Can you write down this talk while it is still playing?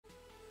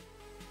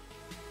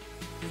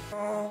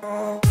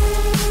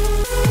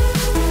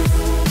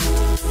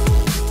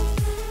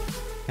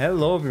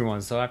Hello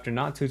everyone. So after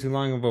not too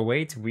long of a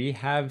wait, we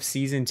have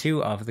season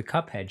 2 of the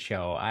Cuphead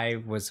Show.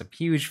 I was a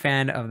huge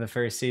fan of the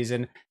first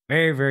season,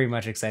 very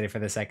much excited for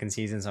the second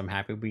season, so I'm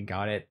happy we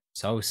got it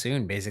so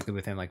soon, basically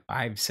within like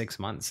 5-6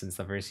 months since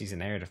the first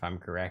season aired, if I'm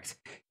correct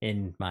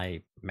in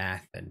my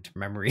math and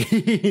memory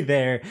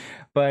there.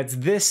 But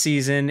this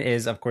season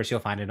is, of course, you'll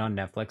find it on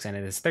Netflix, and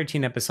it is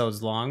 13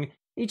 episodes long.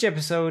 Each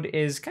episode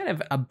is kind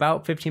of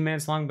about 15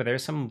 minutes long, but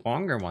there's some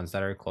longer ones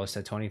that are close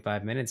to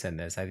 25 minutes in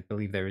this. I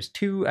believe there was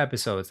 2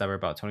 episodes that were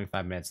about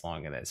 25 minutes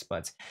long in this.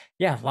 But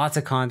yeah, lots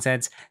of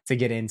content to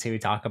get into,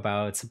 talk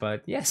about.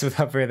 But yes,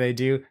 without further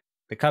ado,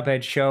 the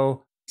Cuphead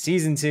Show,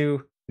 Season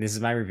 2. This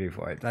is my review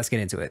for it. Let's get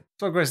into it.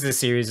 So of course, this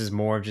series is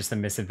more of just the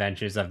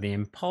misadventures of the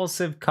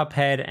impulsive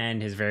Cuphead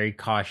and his very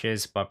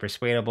cautious but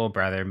persuadable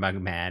brother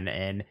Mugman,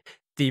 and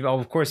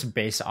of course,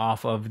 based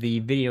off of the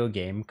video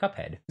game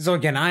Cuphead. So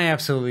again, I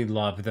absolutely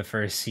loved the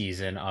first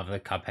season of the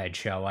Cuphead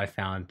Show. I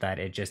found that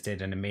it just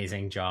did an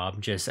amazing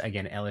job, just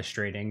again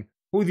illustrating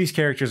who these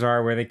characters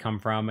are, where they come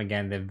from,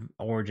 again, the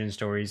origin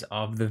stories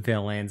of the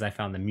villains. I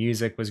found the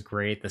music was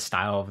great, the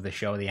style of the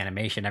show, the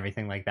animation,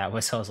 everything like that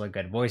was also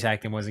good. Voice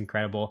acting was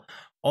incredible.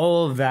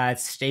 All of that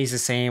stays the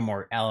same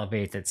or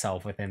elevates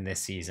itself within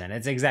this season.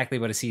 It's exactly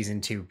what a season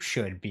 2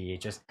 should be.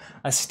 Just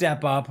a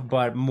step up,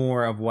 but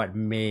more of what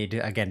made,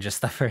 again,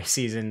 just the first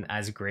season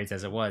as great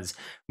as it was.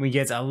 We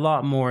get a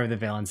lot more of the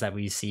villains that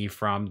we see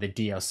from the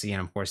DLC and,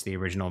 of course, the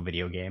original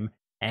video game.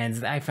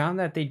 And I found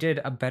that they did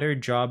a better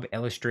job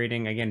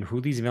illustrating, again, who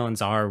these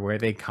villains are, where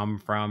they come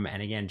from,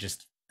 and again,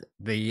 just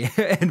the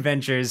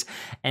adventures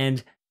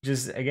and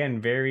just, again,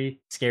 very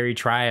scary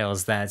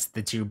trials that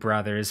the two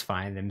brothers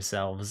find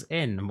themselves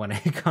in when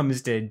it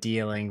comes to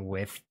dealing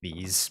with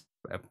these,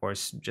 of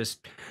course,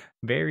 just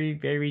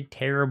very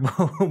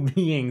terrible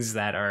beings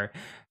that are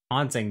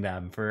haunting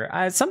them for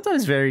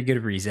sometimes very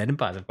good reason.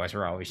 But of course,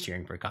 we're always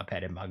cheering for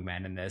Cuphead and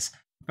Mugman in this.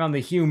 Found the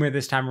humor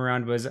this time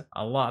around was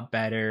a lot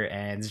better,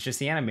 and it's just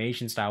the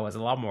animation style was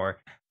a lot more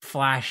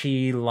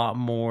flashy, a lot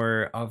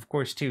more, of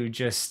course, too,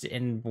 just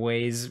in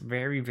ways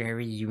very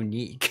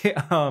unique.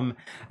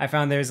 I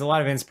found there's a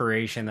lot of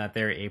inspiration that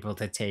they're able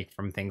to take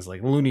from things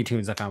like Looney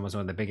Tunes. I found was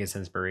one of the biggest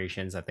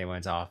inspirations that they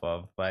went off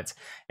of. But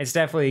it's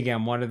definitely,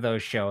 again, one of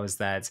those shows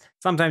that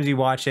sometimes you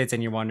watch it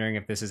and you're wondering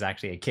if this is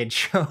actually a kid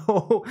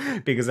show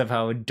because of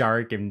how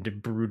dark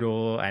and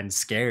brutal and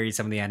scary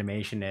some of the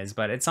animation is.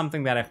 But it's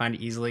something that I find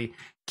easily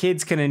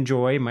kids can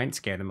enjoy, might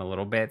scare them a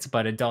little bit,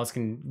 but adults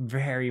can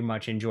very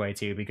much enjoy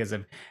too because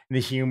of the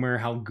humor,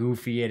 how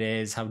goofy it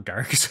is, how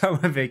dark some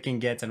of it can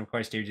get. And of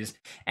course, too, just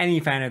any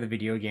fan of the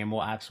video game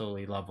will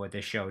absolutely love what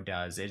this show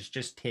does. It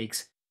just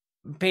takes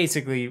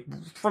basically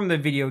from the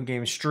video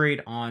game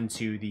straight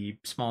onto the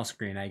small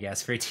screen, I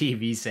guess, for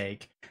TV's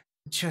sake.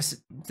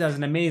 Just does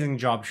an amazing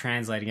job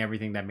translating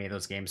everything that made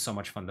those games so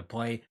much fun to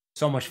play,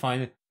 so much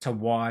fun to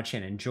watch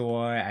and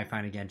enjoy. I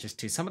find, again, just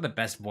to some of the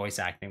best voice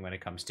acting when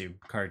it comes to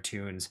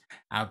cartoons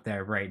out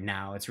there right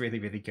now. It's really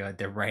good.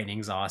 The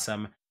writing's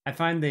awesome. I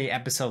find the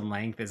episode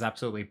length is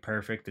absolutely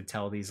perfect to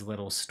tell these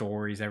little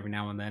stories every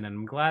now and then, and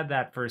I'm glad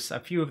that for a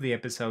few of the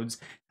episodes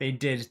they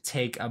did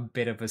take a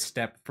bit of a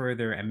step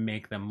further and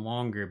make them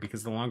longer,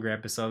 because the longer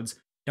episodes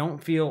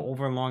don't feel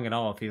overlong at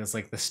all. It feels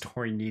like the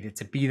story needed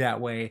to be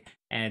that way,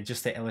 and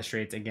just to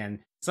illustrate, again,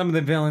 some of the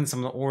villains,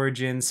 some of the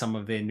origins, some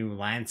of the new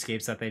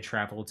landscapes that they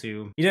travel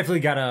to. You definitely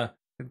gotta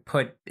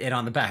put it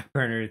on the back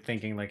burner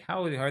thinking like,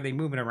 how are they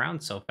moving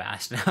around so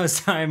fast? How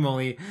is time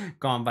only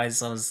gone by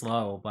so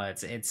slow?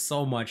 But it's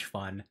so much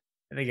fun.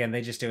 And again,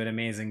 they just do an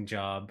amazing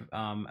job.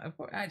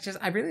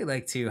 I really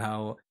like too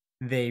how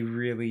they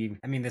really,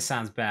 I mean, this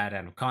sounds bad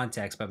out of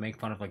context, but make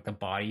fun of like the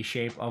body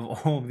shape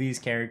of all of these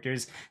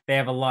characters. They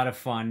have a lot of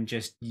fun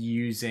just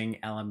using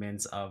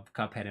elements of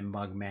Cuphead and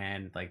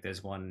Mugman. Like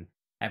there's one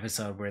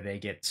episode where they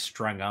get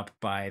strung up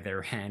by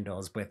their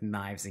handles with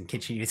knives and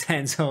kitchen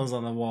utensils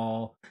on the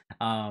wall.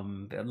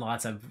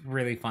 Lots of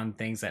really fun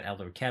things that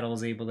Elder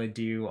Kettle's able to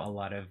do. A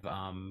lot of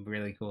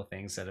really cool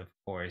things that, of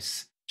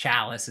course,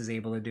 Chalice is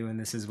able to do in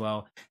this as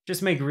well.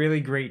 Just make really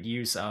great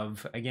use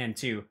of, again,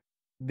 too,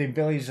 the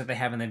abilities that they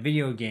have in the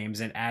video games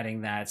and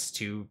adding that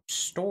to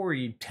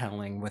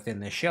storytelling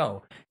within the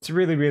show. It's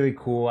really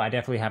cool. I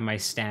definitely have my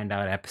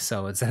standout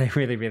episodes that I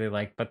really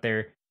like, but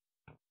there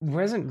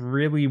wasn't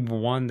really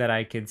one that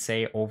I could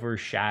say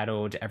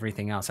overshadowed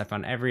everything else. I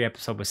found every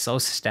episode was so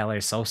stellar,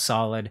 so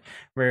solid,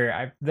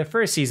 where the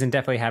first season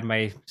definitely had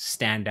my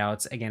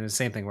standouts. Again, the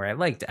same thing where I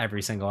liked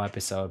every single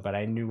episode, but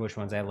I knew which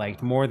ones I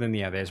liked more than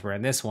the others, where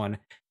in this one,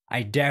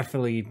 I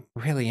definitely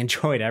really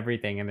enjoyed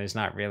everything, and there's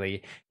not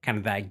really kind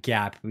of that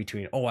gap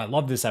between, oh, I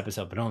love this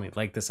episode, but only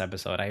like this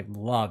episode. I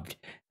loved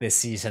this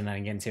season that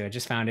I get into. I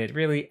just found it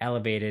really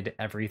elevated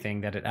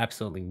everything that it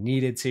absolutely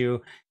needed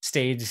to.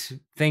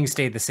 Things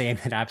stayed the same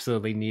that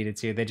absolutely needed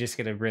to. They just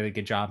did a really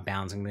good job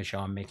balancing the show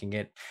and making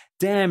it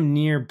damn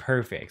near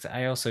perfect.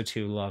 I also,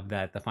 too, love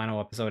that the final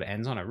episode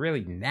ends on a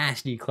really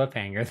nasty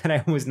cliffhanger that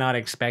I was not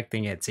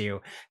expecting it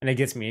to, and it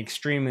gets me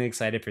extremely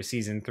excited for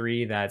season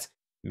 3. That's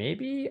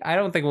maybe, I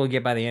don't think we'll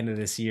get by the end of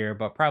this year,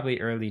 but probably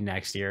early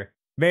next year.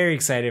 Very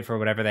excited for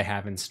whatever they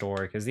have in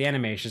store because the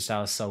animation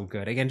style is so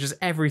good. Again, just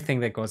everything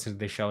that goes into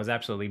the show is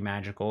absolutely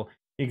magical.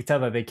 You can tell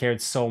that they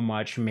cared so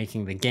much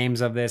making the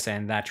games of this,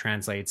 and that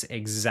translates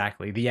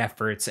exactly the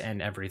efforts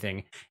and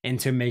everything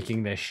into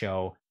making this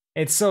show.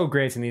 It's so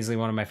great and easily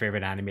one of my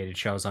favorite animated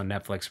shows on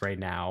Netflix right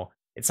now.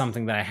 It's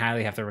something that I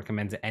highly have to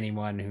recommend to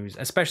anyone who's,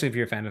 especially if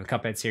you're a fan of the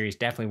Cuphead series,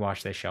 definitely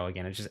watch this show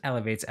again. It just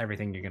elevates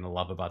everything you're going to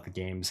love about the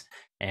games.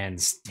 And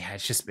yeah,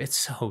 it's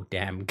so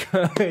damn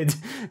good.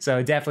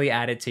 So definitely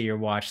add it to your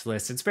watch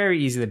list. It's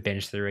very easy to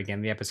binge through.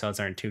 Again, the episodes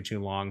aren't too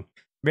long.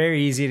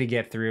 Very easy to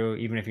get through,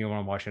 even if you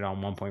want to watch it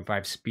on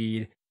 1.5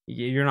 speed.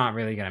 You're not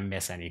really going to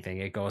miss anything.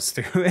 It goes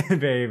through it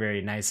very,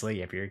 very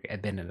nicely if you're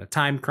been in a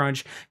time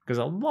crunch, because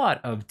a lot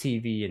of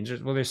TV and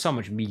just, well, there's so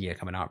much media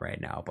coming out right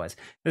now, but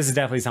this is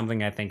definitely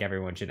something I think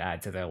everyone should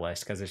add to their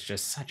list because it's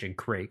just such a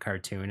great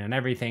cartoon, and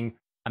everything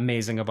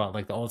amazing about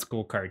like the old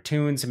school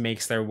cartoons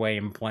makes their way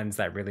and blends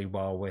that really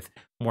well with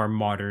more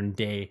modern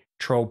day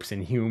tropes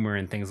and humor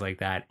and things like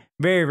that.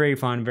 Very, very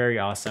fun, very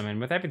awesome.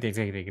 And with everything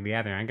taken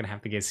together, I'm gonna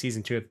have to give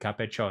season 2 of the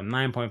Cuphead Show a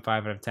 9.5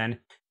 out of 10. It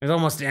was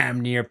almost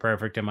damn near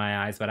perfect in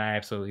my eyes, but I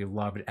absolutely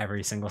loved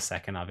every single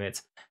second of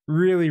it.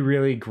 Really,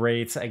 really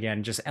great.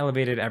 Again, just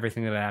elevated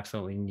everything that I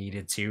absolutely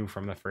needed to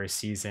from the first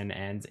season.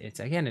 And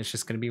it's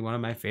just gonna be one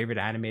of my favorite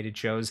animated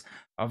shows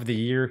of the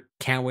year.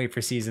 Can't wait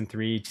for season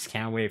 3. Just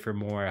can't wait for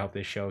more. I hope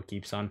this show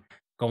keeps on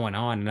going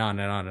on and on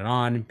and on and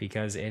on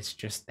because it's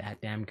just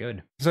that damn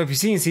good. So if you've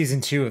seen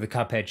season 2 of the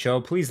Cuphead Show,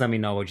 please let me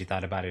know what you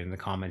thought about it in the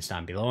comments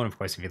down below. And of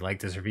course, if you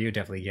like this review,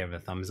 definitely give it a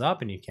thumbs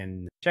up, and you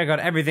can check out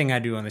everything I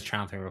do on this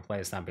channel through the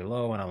playlist down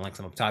below, and I'll link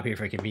them up top here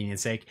for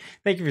convenience sake.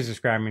 Thank you for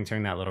subscribing and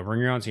turning that little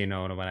ringer on so you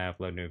know when I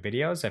upload new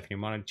videos. If you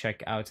want to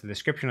check out the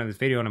description of this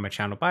video and on my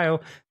channel bio,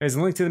 there's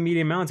a link to the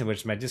Media Mountain, which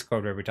is my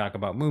Discord where we talk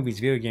about movies,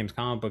 video games,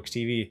 comic books,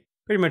 TV,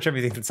 pretty much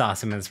everything that's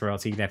awesome in this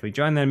world. So you can definitely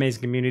join that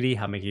amazing community,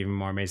 help make it even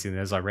more amazing than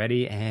it is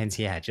already. And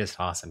yeah, just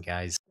awesome,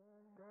 guys.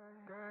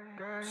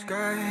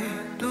 Sky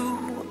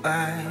blue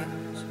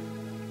eyes,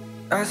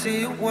 I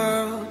see a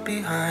world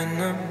behind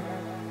them.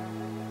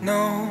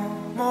 No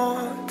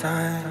more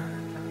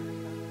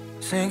time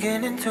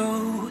sinking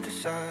into the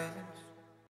silence.